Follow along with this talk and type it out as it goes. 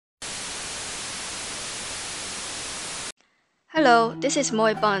Hello, this is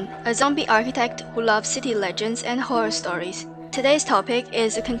Moe Bun, a zombie architect who loves city legends and horror stories. Today's topic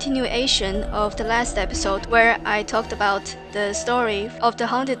is a continuation of the last episode where I talked about the story of the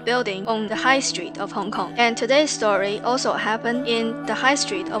haunted building on the high street of Hong Kong. And today's story also happened in the high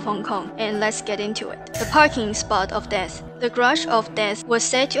street of Hong Kong, and let's get into it. The parking spot of death. The garage of death was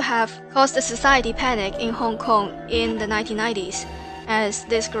said to have caused a society panic in Hong Kong in the 1990s, as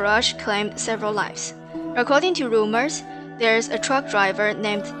this garage claimed several lives. According to rumors, there's a truck driver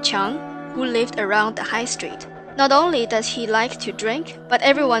named Chang who lived around the high street. Not only does he like to drink, but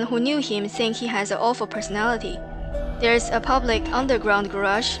everyone who knew him think he has an awful personality. There's a public underground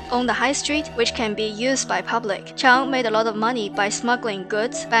garage on the high street which can be used by public. Chang made a lot of money by smuggling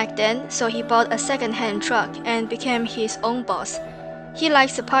goods back then, so he bought a second-hand truck and became his own boss. He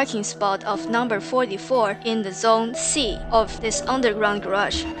likes the parking spot of number 44 in the zone C of this underground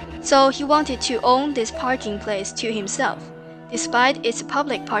garage. So he wanted to own this parking place to himself. Despite its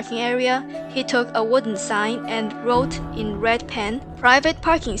public parking area, he took a wooden sign and wrote in red pen, "Private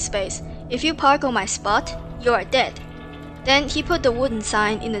parking space. If you park on my spot, you are dead." Then he put the wooden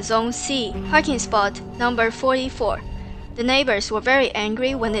sign in the zone C, parking spot number 44. The neighbors were very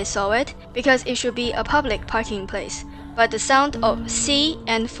angry when they saw it because it should be a public parking place. But the sound of C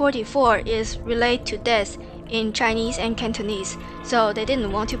and 44 is related to death in Chinese and Cantonese, so they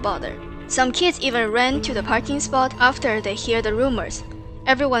didn't want to bother. Some kids even ran to the parking spot after they hear the rumors.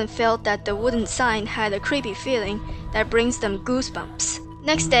 Everyone felt that the wooden sign had a creepy feeling that brings them goosebumps.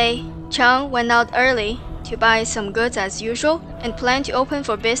 Next day, Chang went out early to buy some goods as usual and planned to open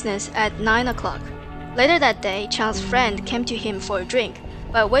for business at 9 o'clock. Later that day, Chang's friend came to him for a drink,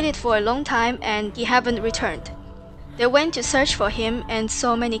 but waited for a long time and he hadn't returned. They went to search for him and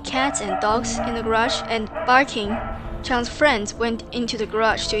saw many cats and dogs in the garage and barking. Chang's friends went into the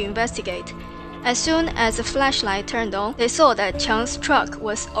garage to investigate. As soon as the flashlight turned on, they saw that Chang's truck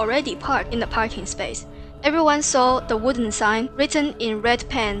was already parked in the parking space. Everyone saw the wooden sign written in red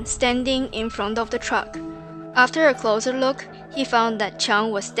pen standing in front of the truck. After a closer look, he found that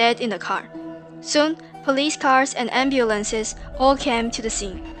Chang was dead in the car. Soon, police cars and ambulances all came to the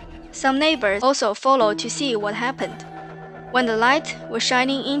scene. Some neighbors also followed to see what happened. When the light was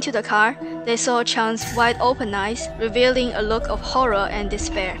shining into the car, they saw Chang's wide-open eyes, revealing a look of horror and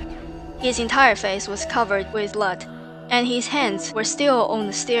despair. His entire face was covered with blood, and his hands were still on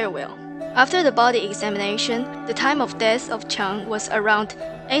the steering wheel. After the body examination, the time of death of Chang was around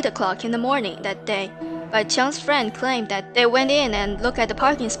 8 o'clock in the morning that day, but Chang's friend claimed that they went in and looked at the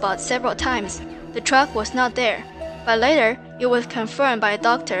parking spot several times. The truck was not there, but later it was confirmed by a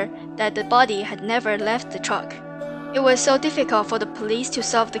doctor that the body had never left the truck. It was so difficult for the police to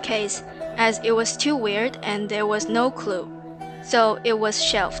solve the case, as it was too weird and there was no clue. So it was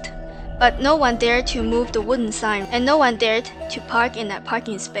shelved. But no one dared to move the wooden sign, and no one dared to park in that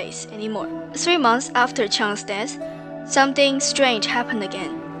parking space anymore. 3 months after Chang's death, something strange happened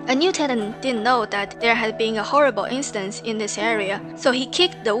again. A new tenant didn't know that there had been a horrible incident in this area, so he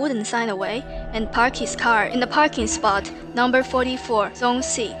kicked the wooden sign away and parked his car in the parking spot number 44, Zone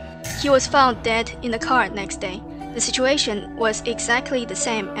C. He was found dead in the car next day. The situation was exactly the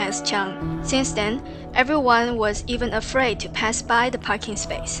same as Chang. Since then, everyone was even afraid to pass by the parking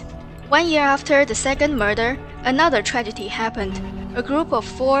space. 1 year after the second murder, another tragedy happened. A group of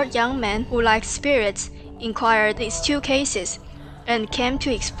 4 young men who liked spirits inquired these 2 cases and came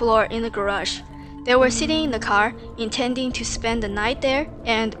to explore in the garage. They were sitting in the car, intending to spend the night there,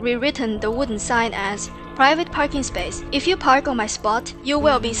 and rewritten the wooden sign as "Private parking space. If you park on my spot, you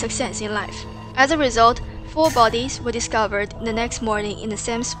will be success in life." As a result, 4 bodies were discovered the next morning in the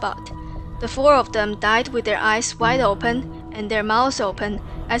same spot. The 4 of them died with their eyes wide open and their mouths open,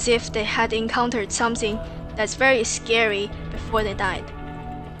 as if they had encountered something that's very scary before they died.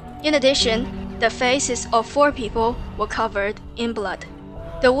 In addition, the faces of 4 people were covered in blood.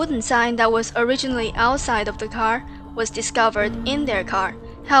 The wooden sign that was originally outside of the car was discovered in their car,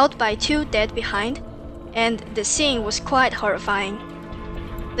 held by 2 dead behind, and the scene was quite horrifying.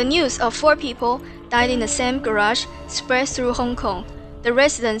 The news of 4 people died in the same garage spread through Hong Kong. The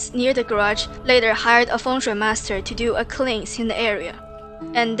residents near the garage later hired a feng shui master to do a cleanse in the area,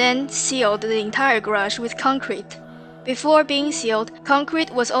 and then sealed the entire garage with concrete. Before being sealed,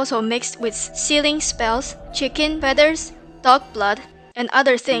 concrete was also mixed with sealing spells, chicken feathers, dog blood, and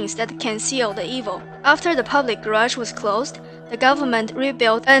other things that can seal the evil. After the public garage was closed, the government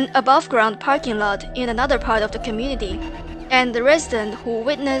rebuilt an above-ground parking lot in another part of the community, and the resident who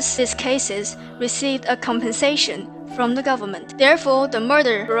witnessed these cases received a compensation from the government. Therefore, the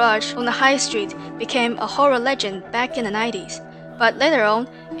murder garage on the high street became a horror legend back in the 90s, but later on,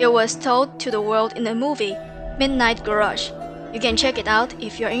 it was told to the world in the movie Midnight Garage. You can check it out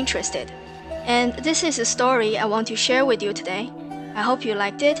if you're interested. And this is a story I want to share with you today. I hope you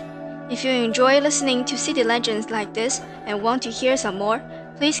liked it. If you enjoy listening to city legends like this and want to hear some more,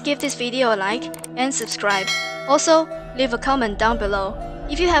 please give this video a like and subscribe. Also, leave a comment down below.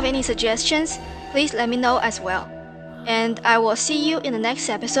 If you have any suggestions, please let me know as well. And I will see you in the next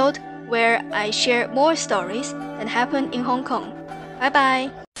episode where I share more stories that happen in Hong Kong. Bye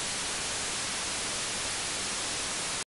bye!